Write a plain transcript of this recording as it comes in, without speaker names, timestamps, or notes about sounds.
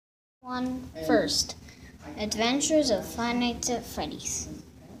one first. Adventures of Five Nights at Freddy's.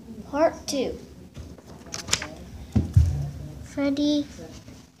 Part 2. Freddy,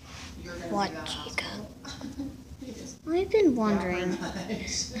 what, Chica? I've been wondering,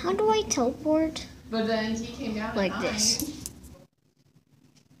 how do I teleport? But then he came down like this.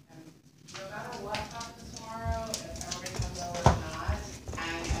 No matter what happens tomorrow, if everybody comes over or not, I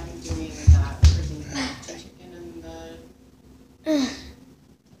am doing that freaking chicken and the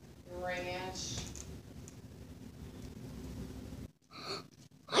ranch.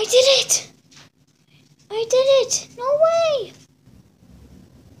 I did it! I did it! No way!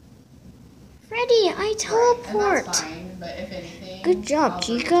 Freddy, I teleport! Right, and that's fine, but if anything, good job, I'll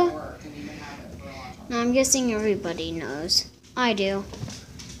Chica. Now I'm guessing everybody knows. I do.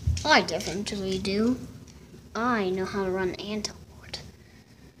 I definitely do. I know how to run and teleport.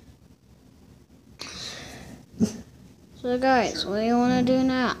 So guys, what do you want to do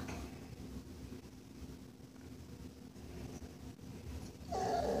now?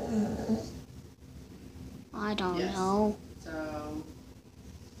 I don't know. So,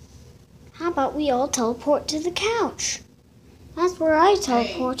 how about we all teleport to the couch? That's where I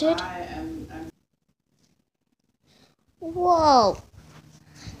teleported. Whoa.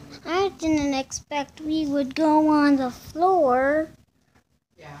 I didn't expect we would go on the floor.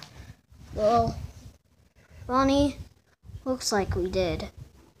 Yeah. Well, funny. Looks like we did.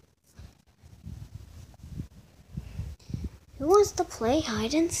 Who wants to play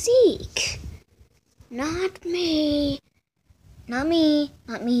hide and seek? Not me. Not me.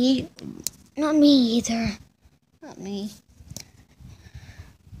 Not me. Not me either. Not me.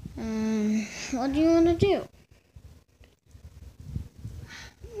 What do you want to do?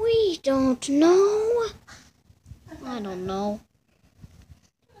 We don't know. I don't know.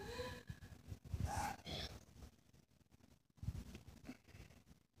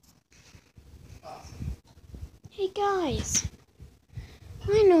 Hey guys,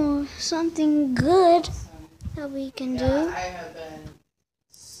 I know something good that we can do. I have been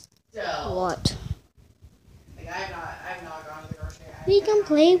still. What? Like I've not gone to the grocery. We can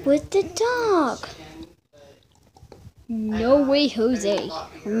play with the dog. No way, Jose.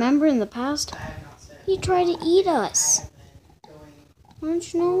 Remember in the past, he tried to eat us.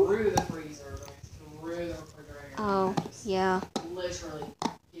 Don't you know? Through the freezer, through the refrigerator. Oh, yeah. Literally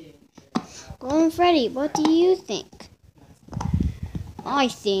eating shit. Golden Freddy, what do you think? I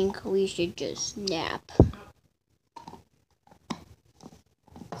think we should just nap.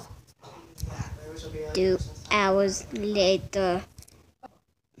 2 hours later.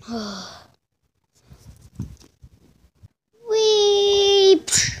 Weep.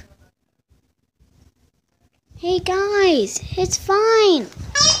 Hey guys, it's fine.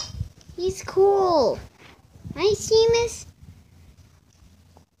 He's cool. Right, Seamus?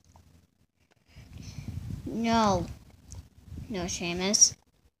 No, Seamus.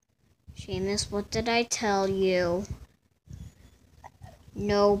 Seamus, what did I tell you?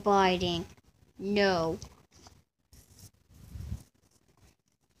 No biting. No.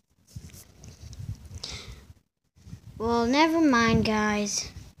 Well, never mind,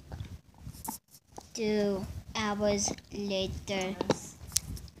 guys. 2 hours later.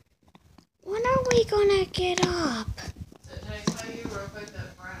 When are we gonna get up? So did I tell you real quick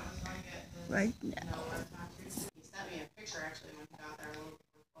that Brent was going to get his Right now. He sent me a picture actually when he got there a little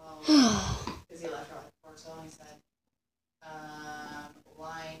before 12. Because he left early before 12 and he said,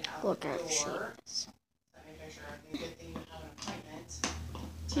 line out Look the at door. Seamus. Sent me a picture. A good thing you have an appointment.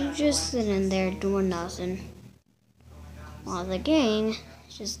 He's just sitting there doing nothing. While the gang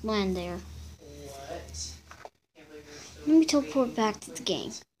just land there. What? Let me teleport back to the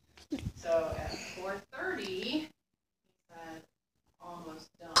gang. So at 4:30, he said, almost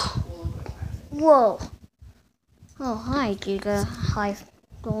done. We'll look what time it is. Whoa. Oh, hi, Giga. Hi,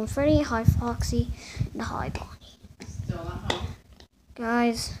 Golden Freddy. Hi, Foxy. And hi, Bonnie. Still not home.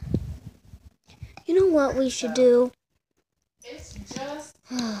 Guys, you know what we should do? It's just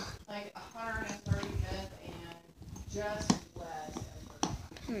like 135th and just west of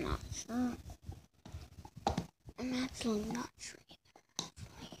 35th. I'm not sure. I'm absolutely not sure either.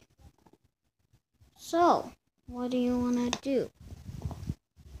 So, what do you want to do?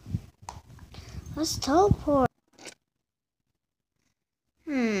 Let's teleport.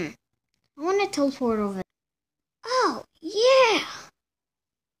 I want to teleport over there. Oh, yeah!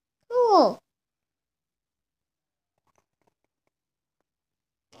 Cool.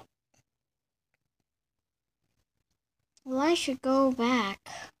 Well, I should go back.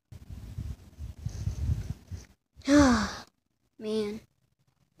 Man,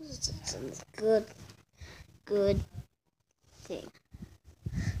 this is a good thing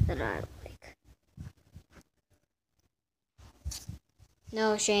that I like.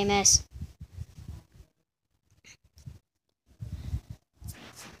 No, Seamus.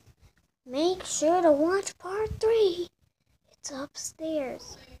 Make sure to watch part 3. It's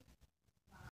upstairs.